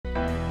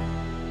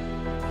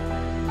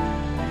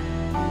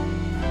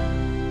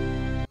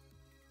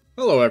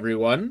Hello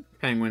everyone,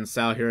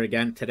 PenguinSal here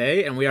again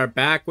today, and we are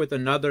back with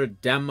another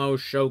demo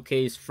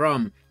showcase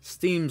from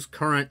Steam's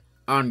current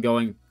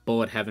ongoing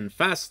Bullet Heaven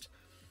Fest.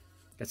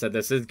 Like I said,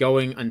 this is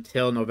going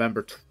until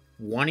November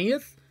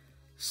 20th,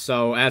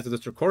 so as of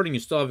this recording, you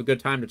still have a good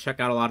time to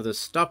check out a lot of this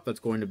stuff that's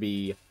going to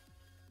be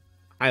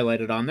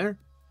highlighted on there,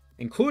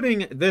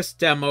 including this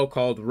demo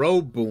called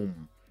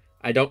Roboom.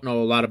 I don't know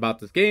a lot about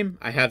this game.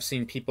 I have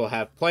seen people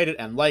have played it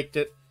and liked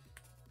it,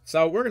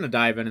 so we're going to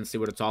dive in and see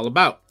what it's all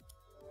about.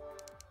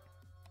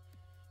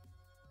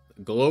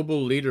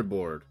 Global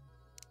leaderboard.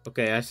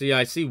 Okay, I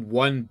see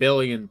 1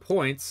 billion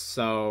points,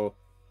 so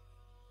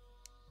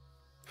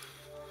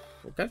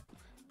okay.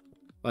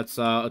 Let's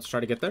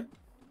try to get there.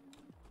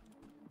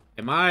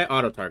 Am I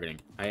auto-targeting?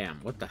 I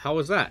am. What the hell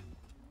was that?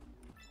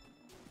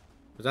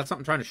 Was that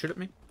something trying to shoot at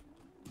me?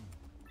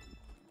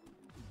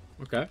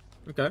 Okay,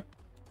 okay.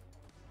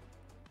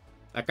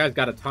 That guy's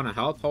got a ton of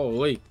health.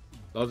 Holy.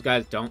 Those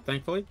guys don't,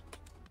 thankfully.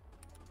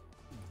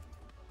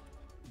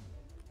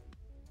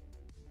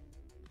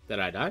 Did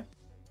I die?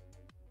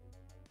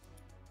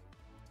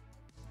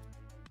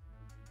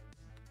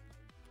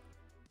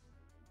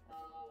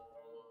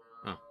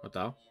 Oh, what the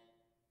hell?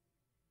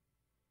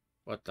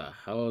 What the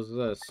hell is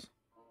this?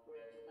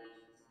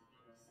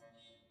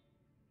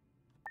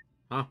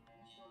 Huh?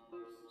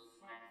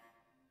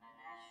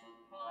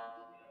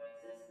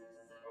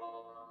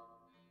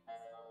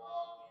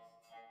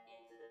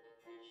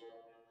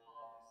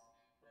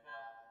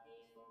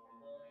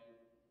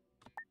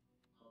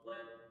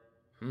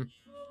 Hmm.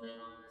 Truly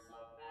harness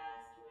our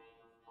vast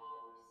range of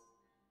powers.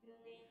 You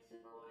need to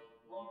collect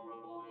more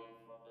Roboom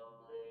from the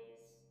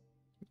oblivious.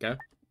 Okay,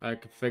 I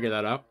can figure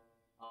that out.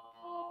 Our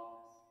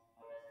powers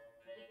are as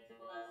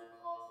unpredictable as the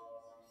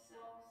cosmos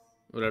ourselves.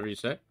 Whatever you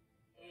say.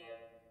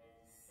 Air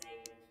is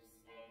sacred to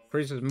space.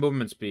 Increases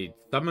movement speed.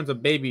 Summons a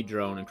baby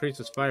drone.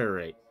 Increases fire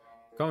rate.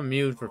 Become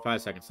immune for 5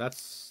 seconds.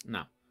 That's...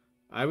 no.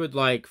 I would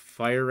like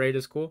fire rate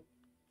is cool.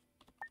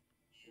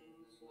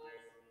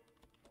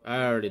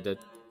 I already did.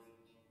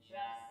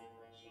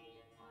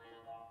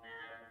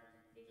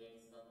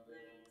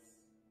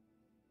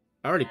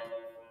 I already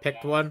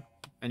picked one,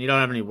 and you don't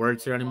have any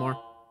words here anymore.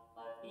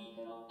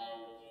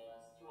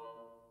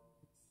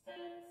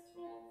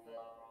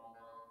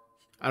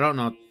 I don't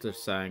know what they're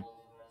saying.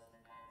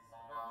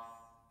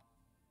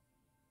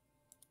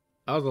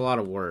 That was a lot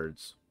of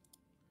words.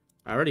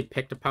 I already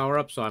picked a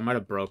power-up, so I might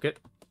have broke it.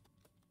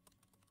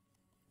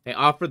 They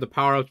offered the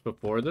power-ups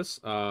before this.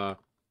 Huh.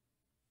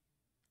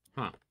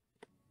 I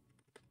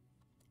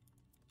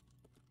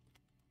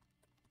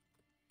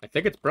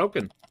think it's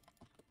broken.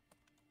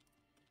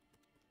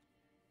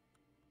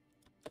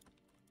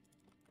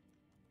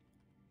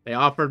 They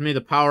offered me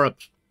the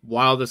power-ups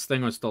while this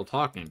thing was still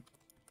talking.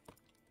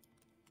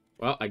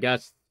 Well, I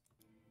guess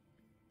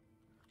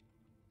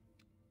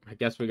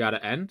we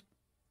gotta end.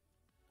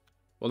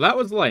 Well, that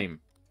was lame.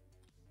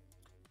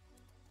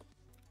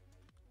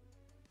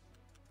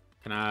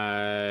 Can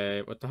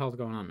I... what the hell's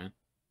going on, man?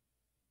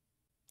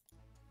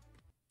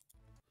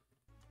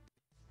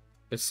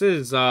 This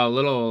is a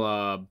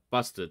little,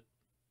 busted.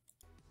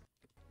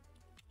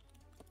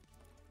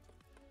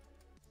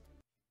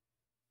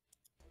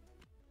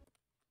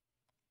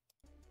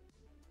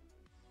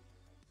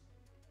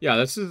 Yeah,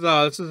 this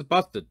is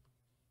busted.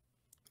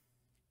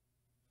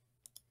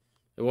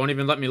 It won't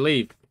even let me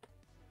leave.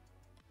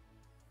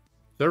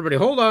 So everybody,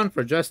 hold on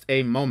for just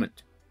a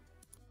moment.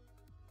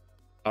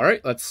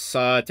 Alright, let's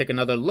take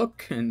another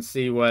look and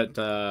see what,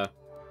 I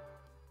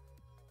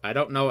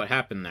don't know what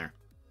happened there.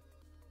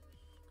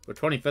 We're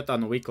 25th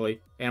on the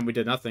weekly, and we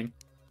did nothing.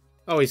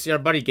 Oh, we see our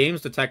buddy Games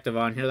Detective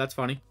on here. That's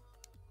funny.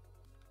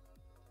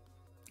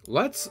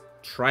 Let's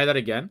try that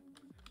again.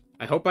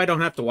 I hope I don't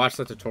have to watch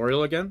the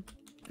tutorial again,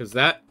 because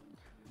that...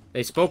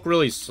 they spoke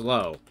really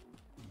slow.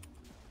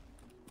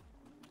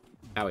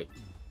 Owie.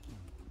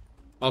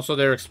 Also,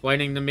 they're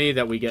explaining to me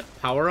that we get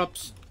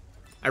power-ups.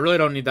 I really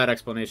don't need that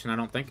explanation, I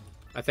don't think.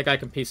 I think I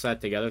can piece that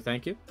together,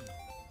 thank you.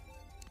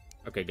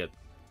 Okay, good.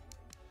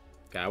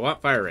 Okay, I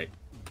want fire rate.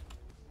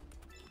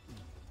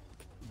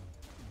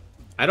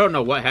 I don't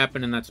know what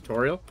happened in that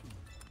tutorial.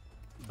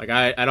 Like,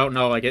 I don't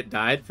know, like, it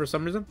died for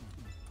some reason.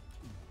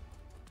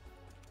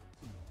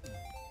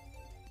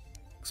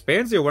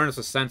 Expands the awareness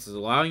of senses,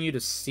 allowing you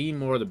to see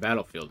more of the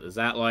battlefield. Is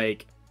that,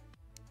 like...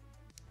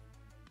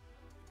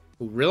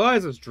 who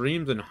realizes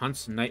dreams and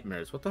hunts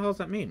nightmares? What the hell does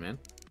that mean, man?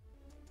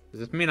 Does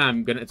this mean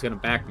it's gonna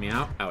back me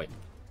out? Owie.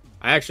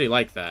 I actually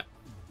like that.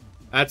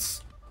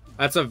 That's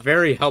a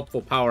very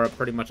helpful power-up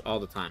pretty much all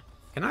the time.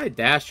 Can I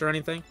dash or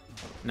anything?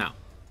 No.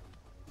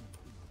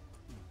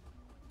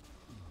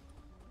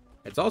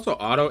 It's also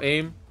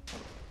auto-aim.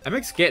 That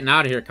makes getting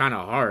out of here kind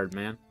of hard,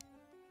 man.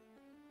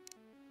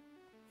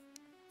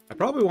 I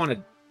probably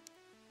wanted...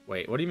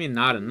 wait, what do you mean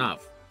not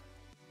enough?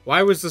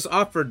 Why was this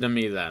offered to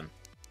me then?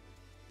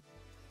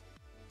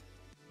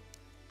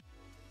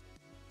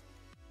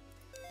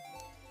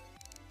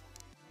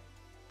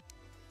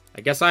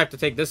 I guess I have to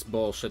take this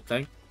bullshit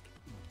thing.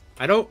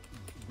 I don't...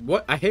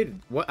 what? I hate it.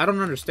 What? I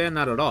don't understand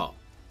that at all.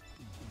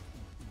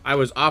 I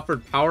was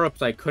offered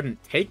power-ups I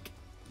couldn't take.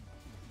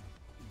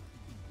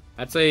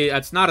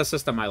 That's not a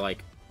system I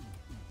like.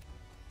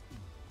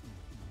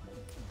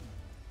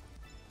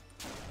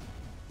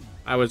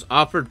 I was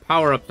offered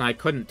power-ups and I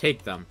couldn't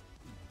take them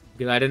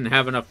because I didn't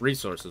have enough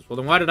resources. Well,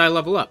 then why did I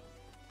level up?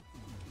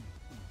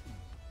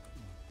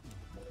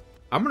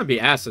 I'm gonna be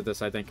ass at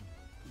this, I think.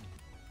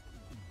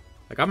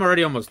 Like, I'm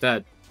already almost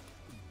dead.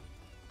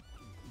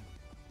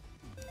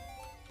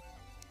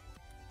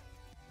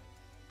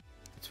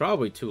 It's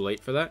probably too late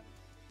for that.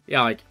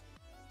 Yeah, like,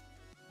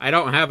 I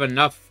don't have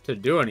enough to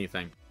do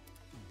anything.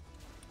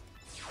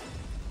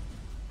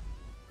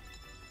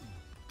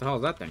 What the hell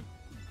is that thing?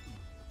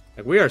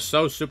 Like, we are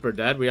so super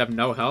dead. We have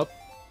no health.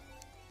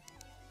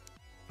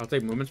 I'll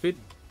take movement speed.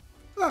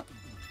 Ah.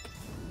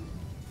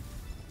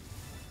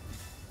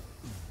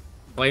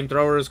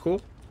 Flamethrower is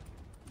cool.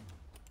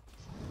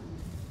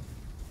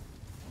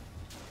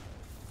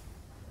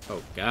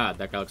 Oh, God.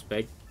 That guy looks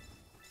big.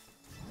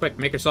 Quick,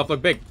 make yourself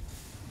look big.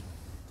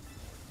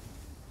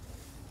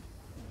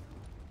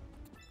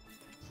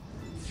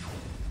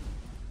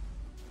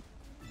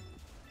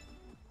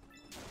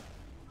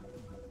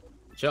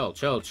 Chill,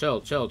 chill,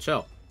 chill, chill,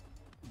 chill.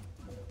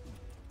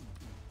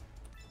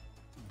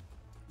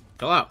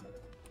 Chill out.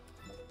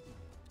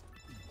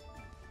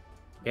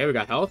 Okay, we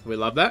got health. We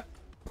love that.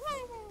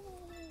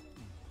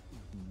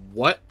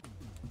 What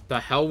the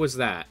hell was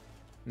that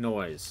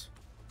noise?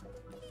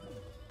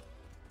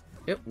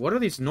 What are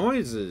these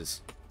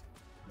noises?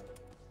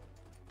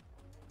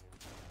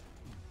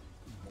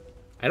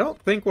 I don't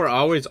think we're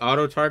always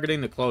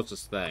auto-targeting the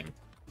closest thing.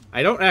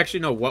 I don't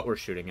actually know what we're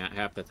shooting at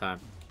half the time.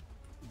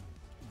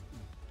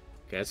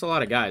 Okay, that's a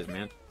lot of guys,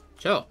 man.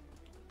 Chill.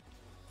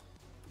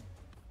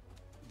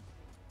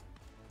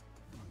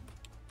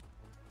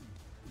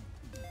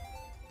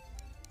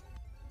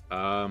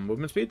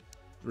 Movement speed.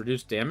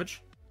 Reduce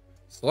damage.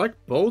 Select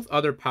both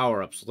other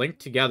power-ups linked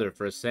together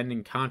for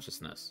ascending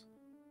consciousness.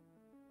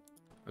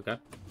 Okay.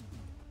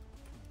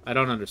 I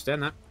don't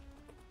understand that.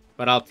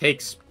 But I'll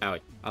take...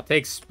 I'll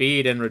take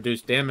speed and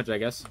reduce damage, I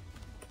guess.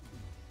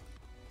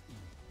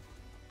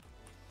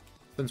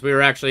 Since we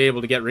were actually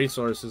able to get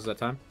resources that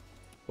time.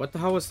 What the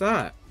hell was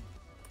that?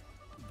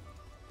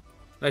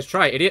 Nice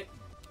try, idiot.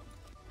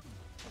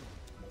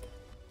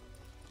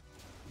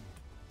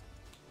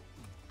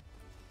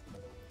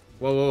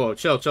 Whoa, whoa, whoa.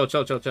 Chill, chill,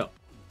 chill, chill, chill.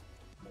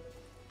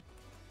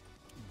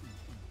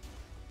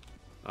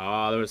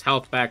 Oh, there was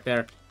health back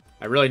there.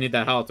 I really need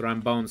that health or I'm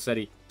Bone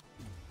City.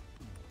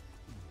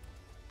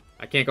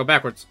 I can't go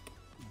backwards.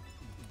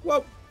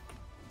 Whoa.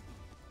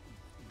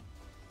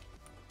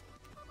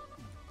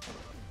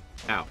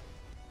 Ow.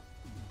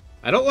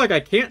 I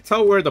can't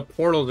tell where the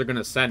portals are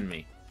gonna send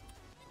me.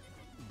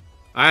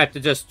 I have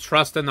to just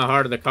trust in the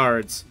heart of the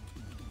cards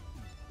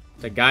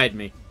to guide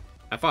me.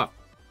 F off.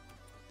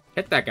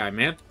 Hit that guy,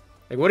 man.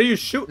 Like, what are you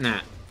shooting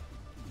at?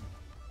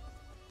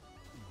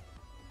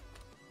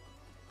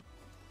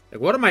 Like,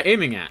 what am I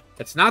aiming at?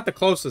 It's not the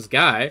closest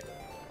guy.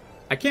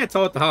 I can't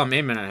tell what the hell I'm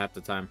aiming at half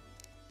the time.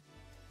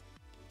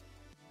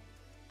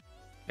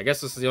 I guess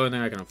this is the only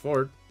thing I can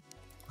afford.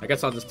 I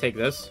guess I'll just take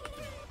this.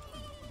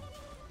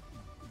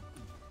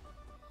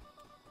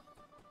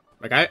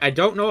 Like, I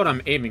don't know what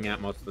I'm aiming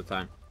at most of the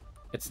time.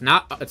 It's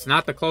not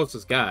the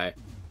closest guy.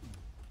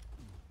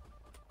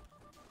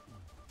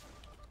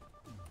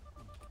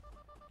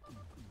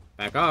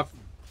 Back off,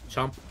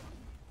 chump.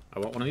 I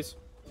want one of these.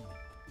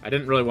 I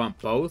didn't really want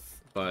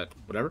both, but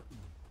whatever.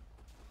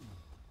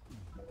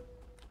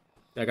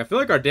 Like, I feel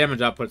like our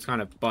damage output's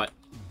kind of butt.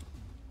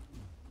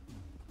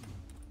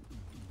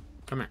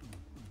 Come here.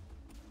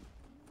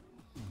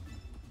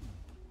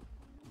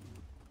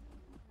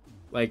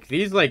 Like,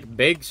 these, like,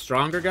 big,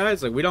 stronger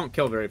guys, like, we don't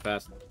kill very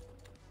fast.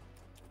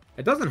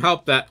 It doesn't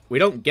help that we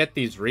don't get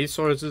these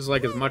resources,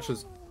 like, as much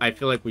as I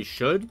feel like we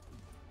should.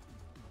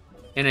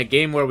 In a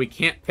game where we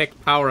can't pick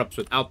power-ups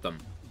without them.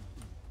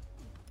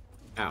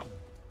 Ow.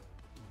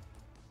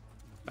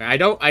 I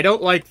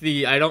don't like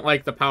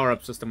the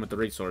power-up system with the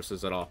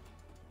resources at all.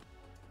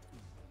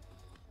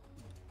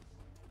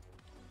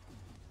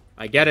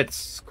 I get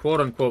it's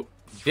quote-unquote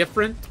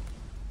different,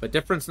 but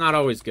different's not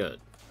always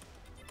good.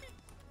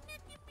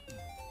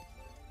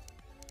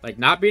 Like,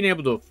 not being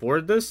able to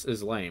afford this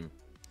is lame.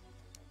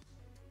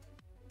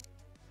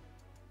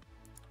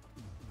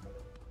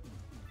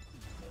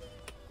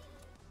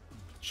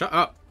 Shut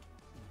up.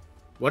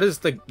 What is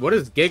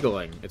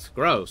giggling? It's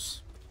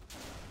gross.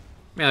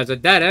 Man, there's a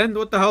dead end?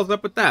 What the hell's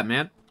up with that,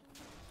 man?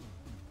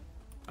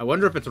 I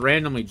wonder if it's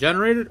randomly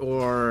generated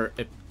or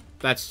if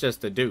that's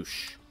just a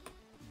douche.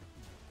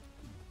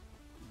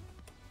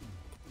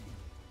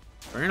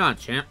 Bring it on,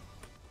 champ.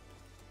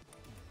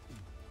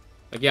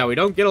 Like, yeah, we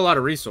don't get a lot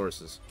of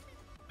resources.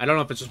 I don't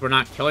know if it's just we're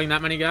not killing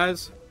that many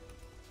guys.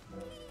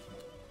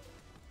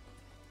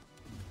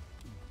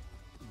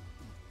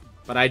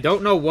 But I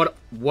don't know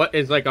what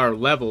is, like, our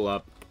level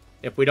up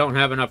if we don't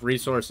have enough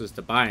resources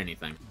to buy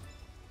anything.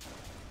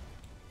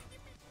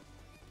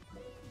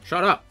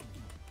 Shut up.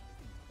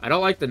 I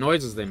don't like the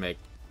noises they make.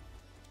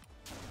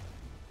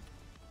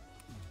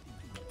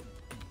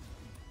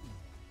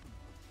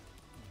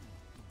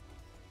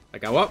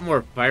 Like, I want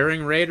more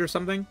firing rate or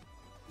something.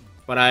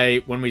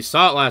 But when we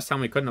saw it last time,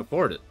 we couldn't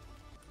afford it.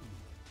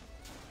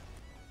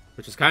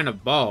 Which is kind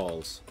of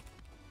balls.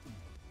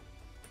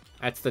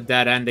 That's the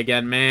dead end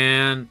again,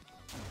 man.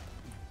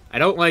 I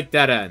don't like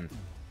dead end.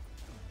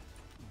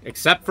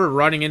 Except for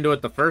running into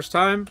it the first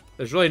time,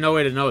 there's really no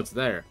way to know it's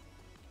there.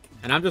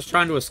 And I'm just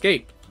trying to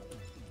escape.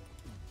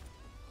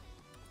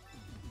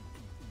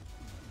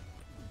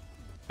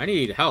 I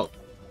need help.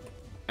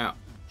 Ow.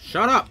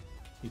 Shut up,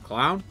 you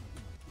clown.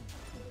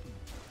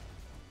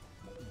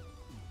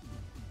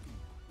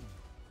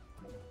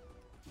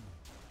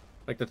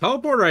 Like, the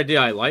teleporter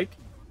idea I like.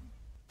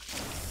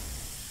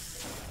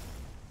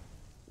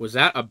 Was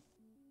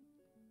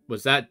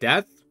that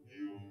death?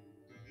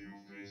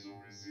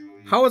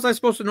 How was I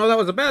supposed to know that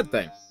was a bad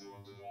thing?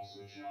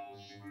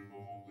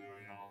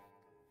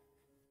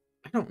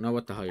 I don't know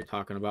what the hell you're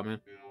talking about, man.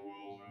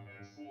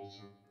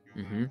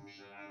 Mm-hmm.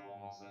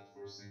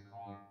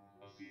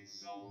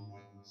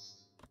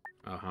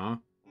 Uh-huh.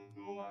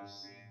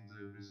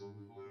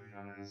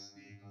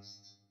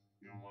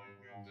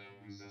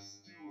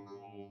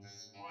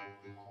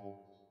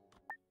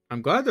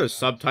 I'm glad there's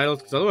subtitles,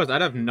 because otherwise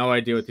I'd have no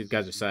idea what these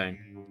guys are saying.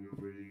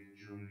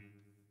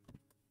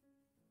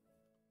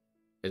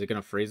 Is it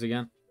gonna freeze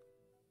again?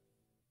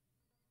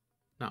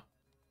 No.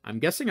 I'm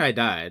guessing I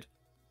died.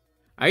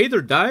 I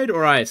either died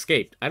or I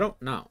escaped. I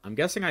don't know. I'm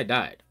guessing I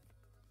died.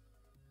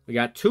 We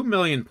got 2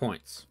 million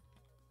points.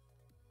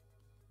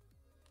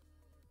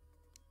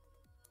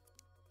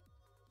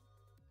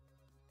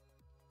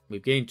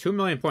 We've gained 2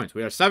 million points.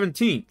 We are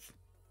 17th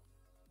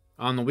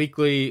on the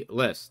weekly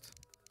list.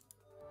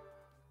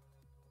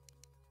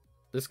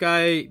 This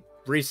guy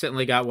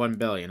recently got 1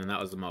 billion, and that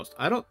was the most.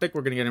 I don't think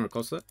we're going to get anywhere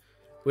close to that.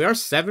 We are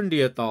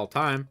 70th all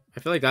time. I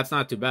feel like that's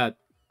not too bad.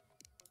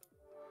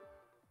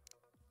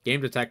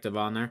 Game Detective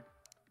on there.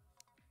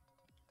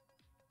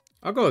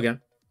 I'll go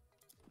again.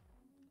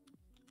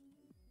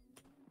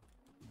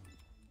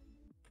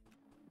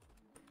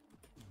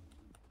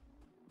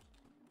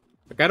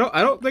 Like,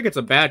 I don't think it's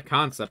a bad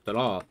concept at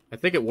all. I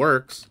think it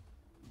works.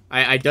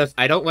 I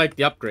don't like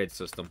the upgrade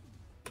system.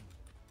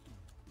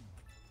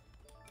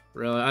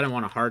 Really, I didn't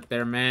want a heart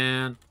there,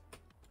 man.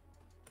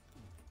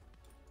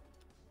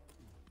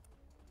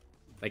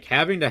 Like,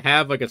 having to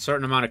have, like, a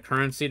certain amount of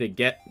currency to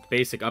get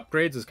basic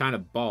upgrades is kind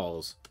of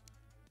balls.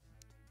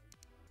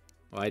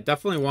 Well, I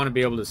definitely want to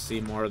be able to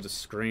see more of the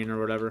screen or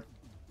whatever.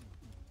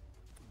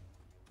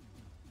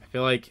 I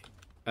feel like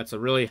that's a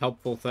really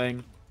helpful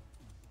thing.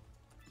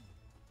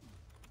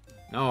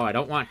 No, I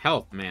don't want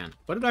health, man.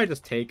 What did I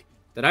just take?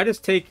 Did I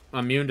just take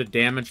immune to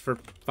damage for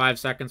 5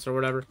 seconds or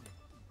whatever?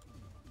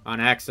 On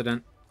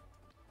accident.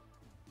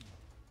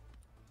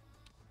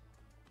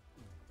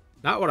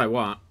 Not what I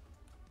want.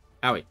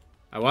 Owie.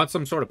 I want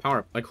some sort of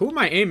power. Like, who am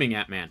I aiming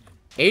at, man?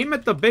 Aim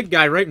at the big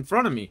guy right in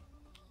front of me.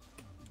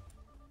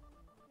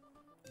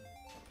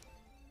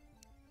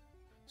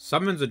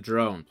 Summons a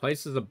drone.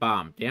 Places a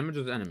bomb.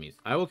 Damages enemies.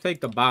 I will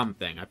take the bomb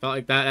thing. I felt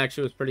like that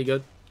actually was pretty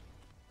good.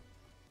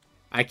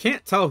 I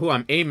can't tell who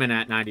I'm aiming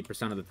at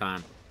 90% of the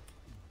time.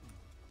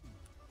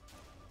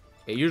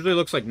 It usually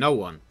looks like no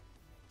one.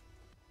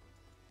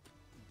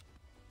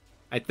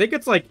 I think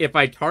it's like if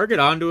I target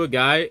onto a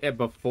guy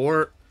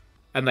before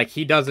and like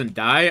he doesn't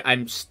die,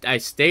 I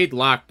stayed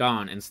locked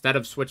on instead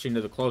of switching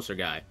to the closer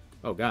guy.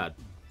 Oh god.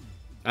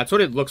 That's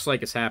what it looks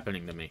like is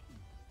happening to me.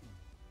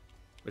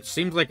 Which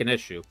seems like an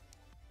issue.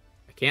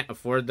 I can't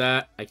afford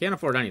that. I can't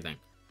afford anything.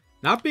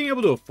 Not being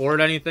able to afford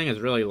anything is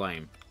really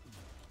lame.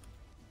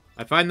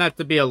 I find that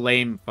to be a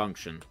lame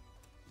function.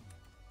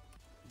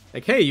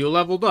 Like, hey, you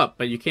leveled up,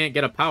 but you can't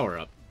get a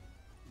power-up.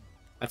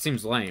 That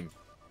seems lame.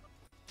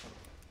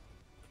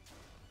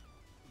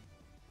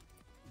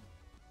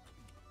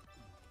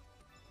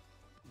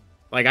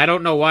 Like, I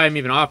don't know why I'm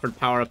even offered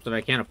power-ups if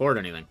I can't afford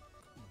anything.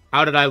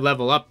 How did I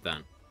level up,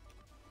 then?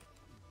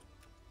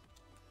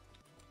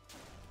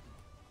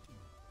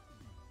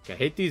 I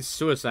hate these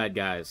suicide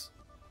guys.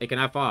 They can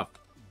F off.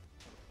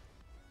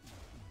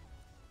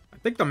 I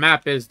think the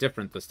map is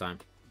different this time.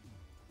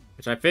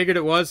 Which I figured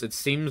it was. It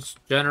seems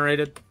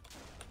generated.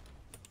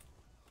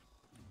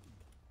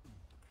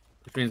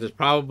 Which means there's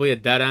probably a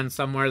dead end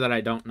somewhere that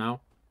I don't know.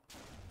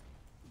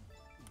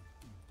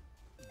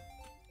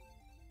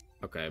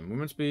 Okay,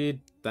 movement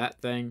speed.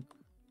 That thing.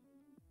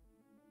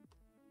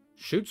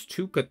 Shoots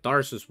 2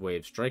 catharsis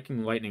waves,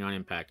 striking lightning on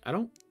impact. I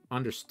don't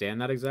understand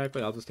that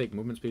exactly. I'll just take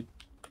movement speed.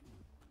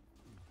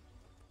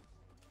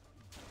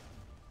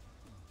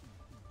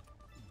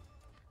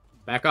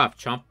 Back off,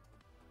 chump.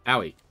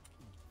 Owie.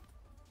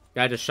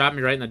 Guy just shot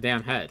me right in the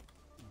damn head.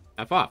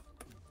 F off.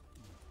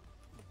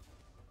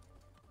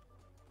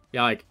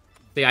 Yeah, like,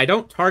 see, I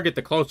don't target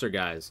the closer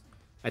guys.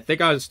 I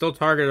think I was still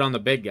targeted on the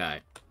big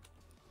guy.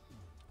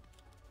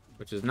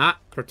 Which is not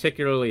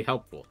particularly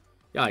helpful.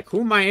 Yeah, like,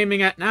 who am I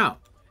aiming at now?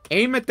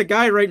 Aim at the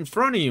guy right in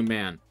front of you,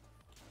 man.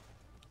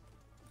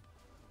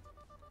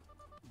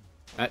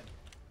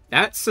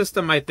 That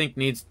system, I think,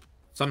 needs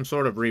some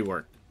sort of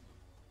rework.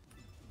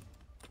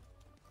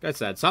 Like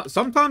I said,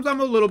 sometimes I'm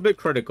a little bit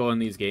critical in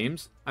these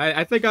games.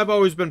 I think I've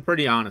always been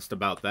pretty honest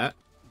about that.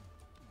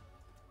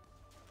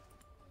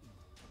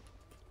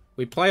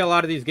 We play a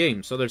lot of these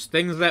games, so there's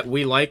things that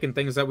we like and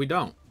things that we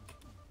don't.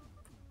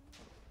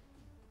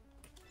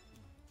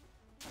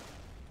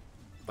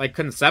 Like,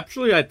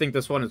 conceptually, I think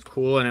this one is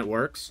cool and it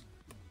works.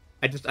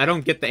 I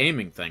don't get the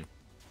aiming thing.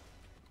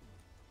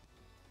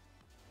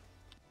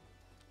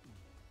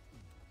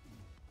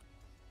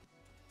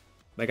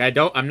 Like,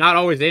 I'm not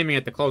always aiming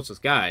at the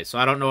closest guy, so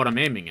I don't know what I'm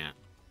aiming at.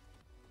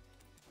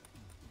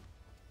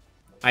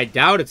 I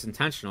doubt it's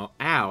intentional.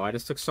 Ow, I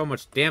just took so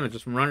much damage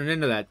just from running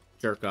into that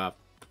jerk-off.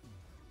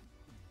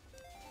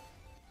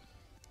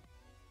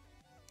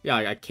 Yeah,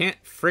 I can't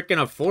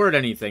frickin' afford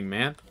anything,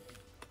 man.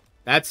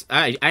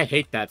 I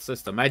hate that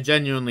system. I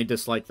genuinely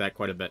dislike that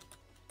quite a bit.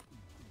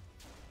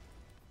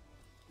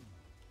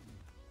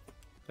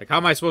 Like, how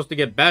am I supposed to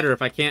get better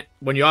if I can't...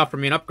 When you offer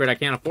me an upgrade, I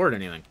can't afford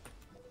anything.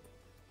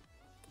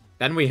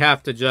 Then we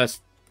have to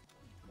just...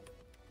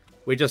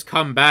 We just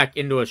come back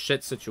into a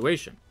shit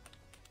situation.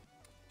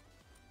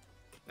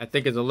 I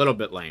think is a little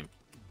bit lame.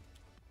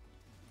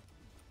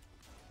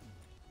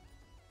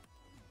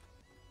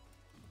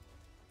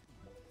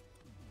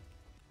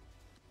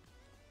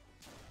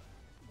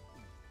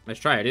 Let's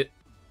try it.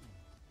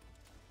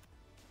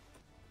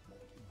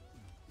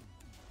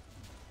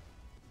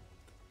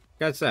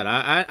 Like I said,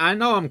 I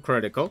know I'm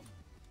critical.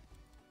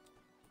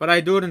 But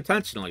I do it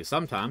intentionally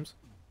sometimes.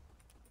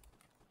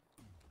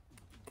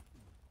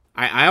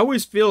 I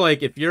always feel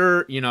like if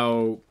you're, you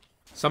know,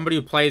 somebody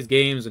who plays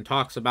games and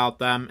talks about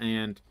them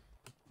and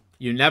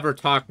you never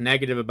talk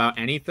negative about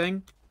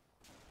anything,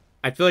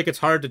 I feel like it's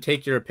hard to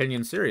take your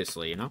opinion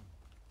seriously, you know?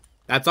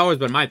 That's always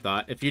been my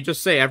thought. If you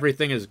just say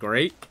everything is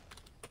great,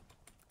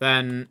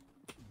 then,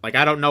 like,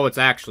 I don't know what's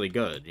actually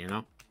good, you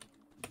know?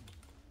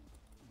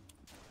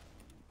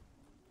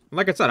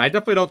 Like I said, I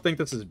definitely don't think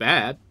this is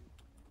bad.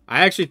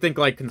 I actually think,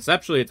 like,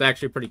 conceptually, it's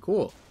actually pretty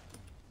cool.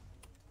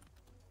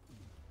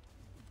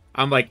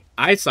 I'm like,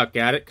 I suck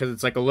at it, because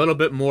it's, like, a little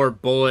bit more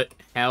bullet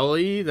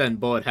hell-y than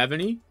bullet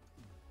heaven-y.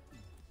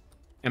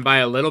 And by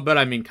a little bit,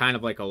 I mean kind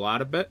of like a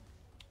lot of bit.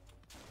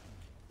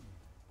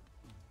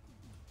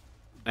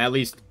 At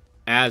least,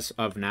 as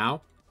of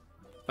now.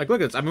 Like,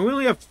 look at this. I mean, we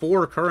only have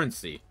 4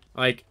 currency.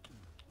 Like,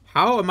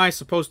 how am I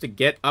supposed to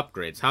get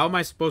upgrades? How am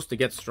I supposed to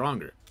get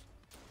stronger?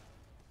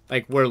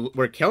 Like,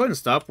 we're killing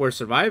stuff. We're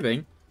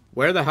surviving.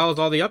 Where the hell is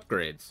all the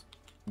upgrades?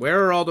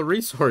 Where are all the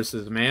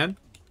resources, man?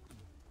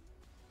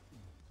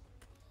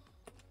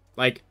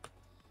 Like,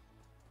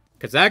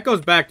 because that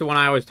goes back to when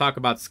I always talk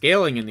about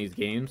scaling in these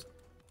games.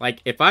 Like,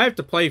 if I have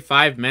to play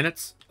 5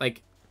 minutes,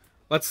 like,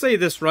 let's say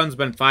this run's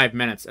been 5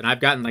 minutes and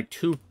I've gotten, like,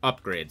 2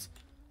 upgrades.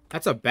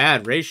 That's a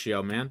bad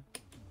ratio, man.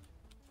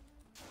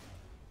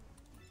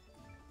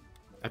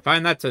 I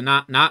find that to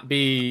not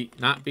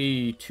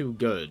be too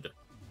good.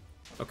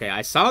 Okay,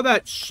 I saw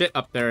that shit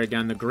up there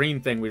again, the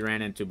green thing we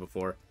ran into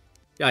before.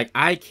 Yeah, like,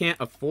 I can't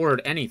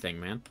afford anything,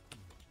 man.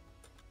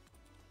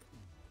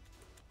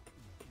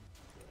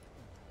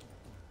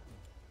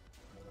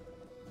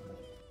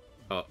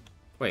 Oh,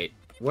 wait.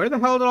 Where the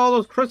hell did all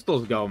those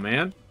crystals go,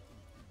 man?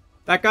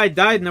 That guy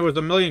died and there was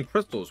 1,000,000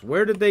 crystals.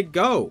 Where did they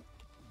go?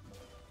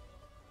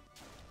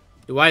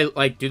 Do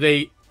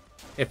they...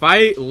 If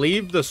I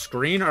leave the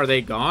screen, are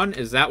they gone?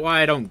 Is that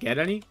why I don't get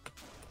any?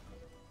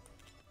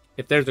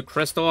 If there's a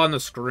crystal on the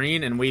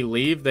screen and we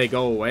leave, they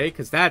go away?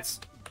 Because that's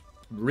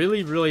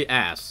really, really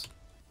ass.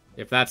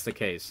 If that's the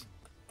case.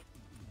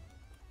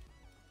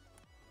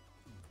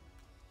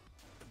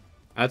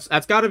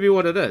 That's got to be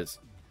what it is.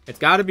 It's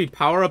got to be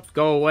power-ups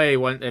go away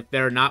if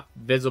they're not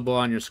visible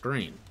on your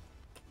screen.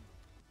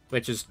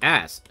 Which is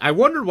ass. I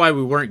wondered why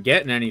we weren't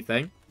getting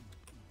anything.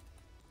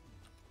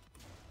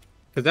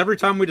 Because every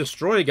time we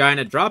destroy a guy and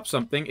it drops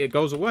something, it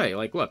goes away.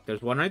 Like, look,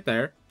 there's one right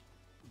there.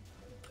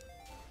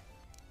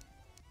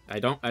 I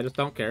just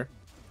don't care.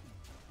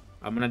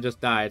 I'm gonna just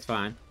die, it's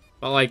fine.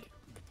 But, like,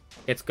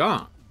 it's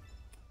gone.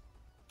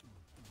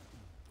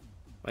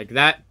 Like,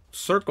 that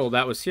circle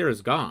that was here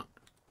is gone.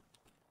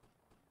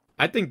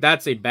 I think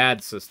that's a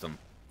bad system.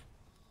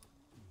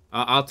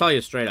 I'll tell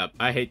you straight up,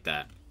 I hate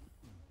that.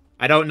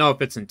 I don't know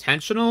if it's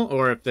intentional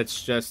or if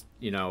it's just,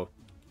 you know,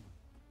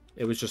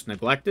 it was just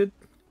neglected.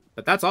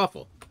 But that's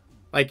awful.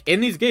 Like, in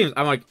these games,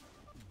 I'm like,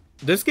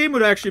 this game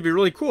would actually be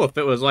really cool if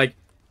it was like,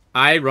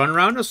 I run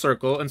around in a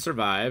circle and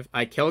survive,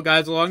 I kill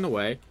guys along the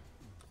way,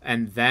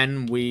 and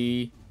then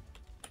we,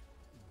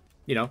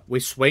 you know, we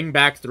swing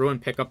back through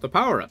and pick up the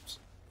power-ups.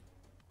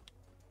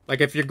 Like,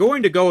 if you're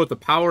going to go with the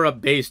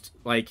power-up based,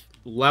 like,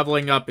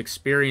 leveling up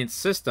experience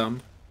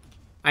system,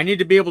 I need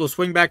to be able to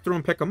swing back through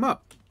and pick them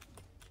up.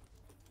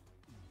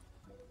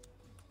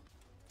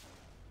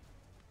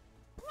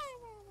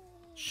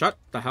 Shut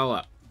the hell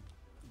up.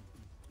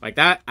 Like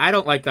that, I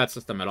don't like that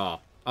system at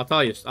all. I'll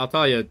tell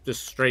you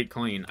just straight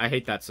clean. I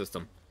hate that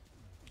system.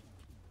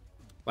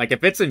 Like,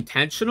 if it's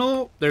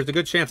intentional, there's a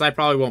good chance I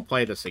probably won't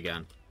play this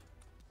again.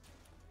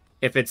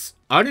 If it's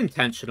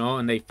unintentional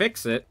and they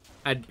fix it,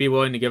 I'd be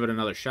willing to give it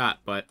another shot.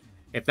 But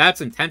If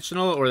that's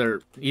intentional,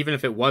 or even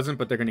if it wasn't,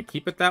 but they're going to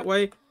keep it that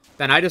way,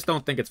 then I just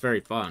don't think it's very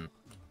fun.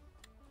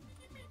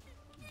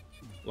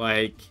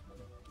 Like,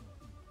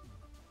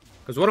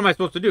 because what am I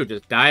supposed to do?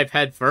 Just dive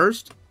head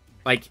first?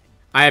 Like,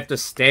 I have to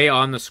stay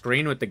on the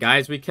screen with the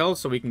guys we kill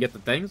so we can get the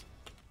things?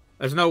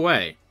 There's no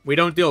way. We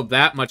don't deal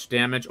that much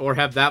damage or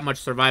have that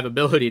much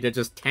survivability to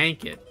just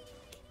tank it.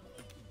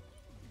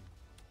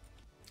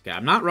 Okay,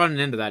 I'm not running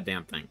into that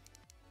damn thing.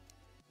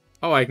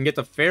 Oh, I can get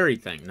the fairy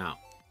thing. No.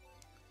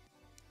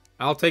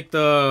 I'll take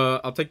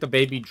the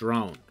baby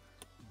drone.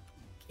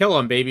 Kill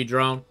him, baby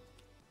drone.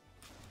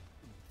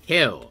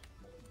 Kill.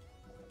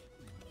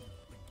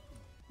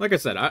 Like I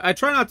said, I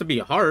try not to be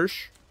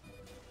harsh.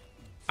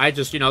 I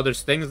just, you know,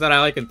 there's things that I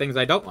like and things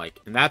I don't like.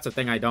 And that's a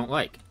thing I don't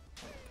like.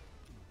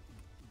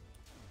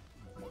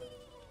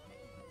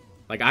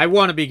 Like, I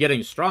want to be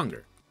getting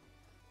stronger.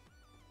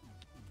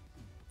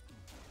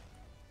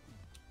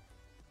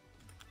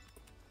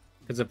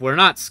 Because if we're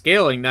not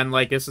scaling, then,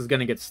 like, this is going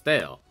to get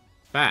stale.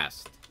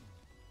 Fast.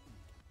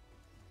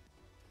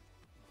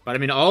 But, I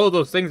mean, all of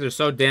those things are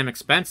so damn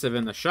expensive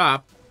in the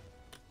shop.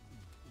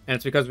 And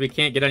it's because we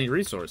can't get any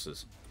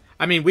resources.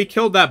 I mean, we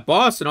killed that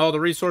boss and all the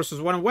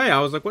resources went away. I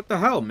was like, what the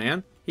hell,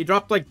 man? He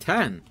dropped like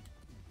 10.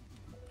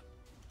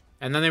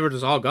 And then they were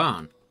just all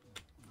gone.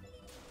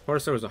 Of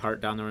course there was a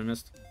heart down there we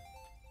missed.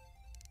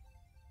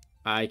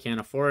 I can't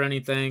afford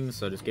anything,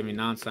 so just give me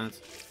nonsense.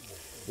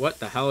 What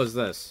the hell is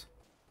this?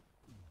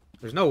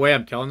 There's no way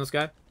I'm killing this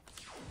guy.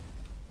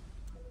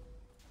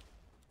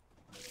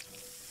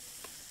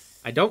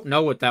 I don't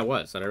know what that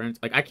was.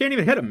 Like, I can't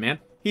even hit him, man.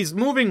 He's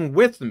moving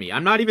with me.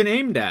 I'm not even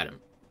aimed at him.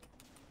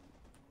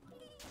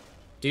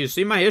 Do you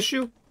see my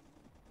issue?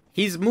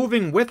 He's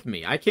moving with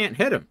me. I can't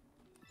hit him.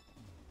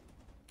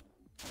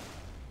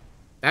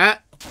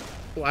 That...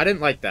 Well, I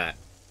didn't like that.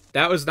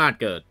 That was not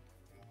good.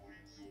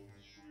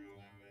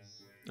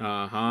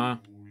 Uh-huh.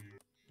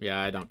 Yeah,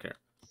 I don't care.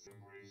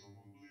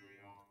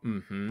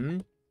 Mm-hmm.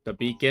 The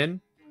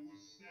beacon.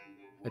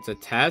 It's a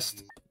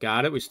test.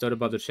 Got it. We stood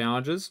above the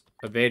challenges.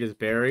 Evade his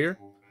barrier.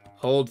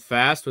 Hold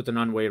fast with an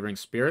unwavering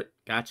spirit.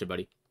 Gotcha,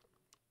 buddy.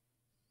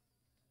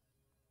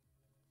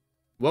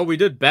 Well, we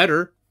did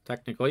better,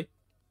 technically.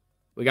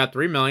 We got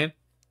 3 million.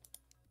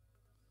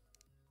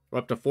 We're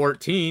up to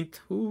 14th.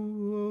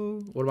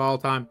 Ooh, what about all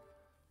time?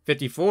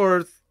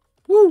 54th.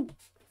 Woo!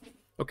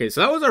 Okay, so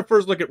that was our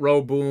first look at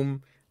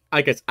Roboom.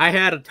 I guess I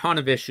had a ton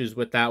of issues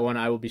with that one.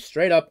 I will be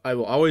straight up. I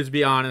will always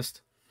be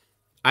honest.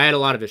 I had a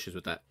lot of issues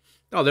with that.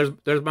 Oh,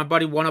 there's my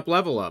buddy 1UP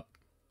Level Up.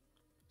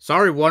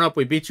 Sorry, 1UP,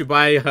 we beat you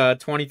by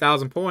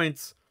 20,000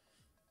 points.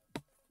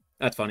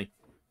 That's funny.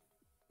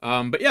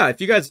 But yeah,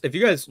 if you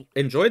guys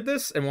enjoyed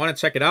this and want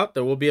to check it out,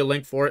 there will be a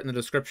link for it in the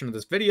description of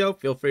this video.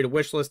 Feel free to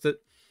wishlist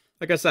it.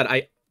 Like I said,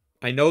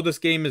 I know this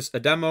game is a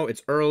demo.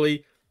 It's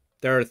early.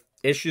 There are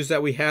issues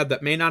that we had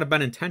that may not have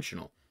been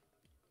intentional.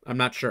 I'm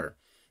not sure.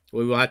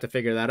 We will have to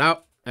figure that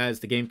out as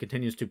the game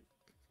continues to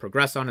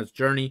progress on its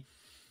journey.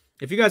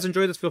 If you guys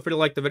enjoyed this, feel free to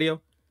like the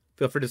video.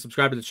 Feel free to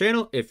subscribe to the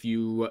channel if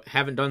you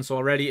haven't done so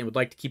already and would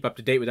like to keep up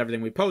to date with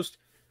everything we post.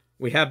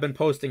 We have been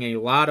posting a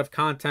lot of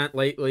content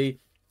lately,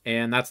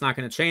 and that's not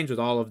going to change with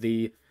all of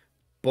the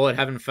Bullet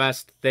Heaven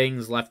Fest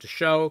things left to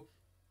show.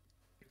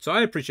 So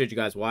I appreciate you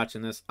guys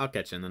watching this. I'll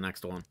catch you in the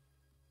next one.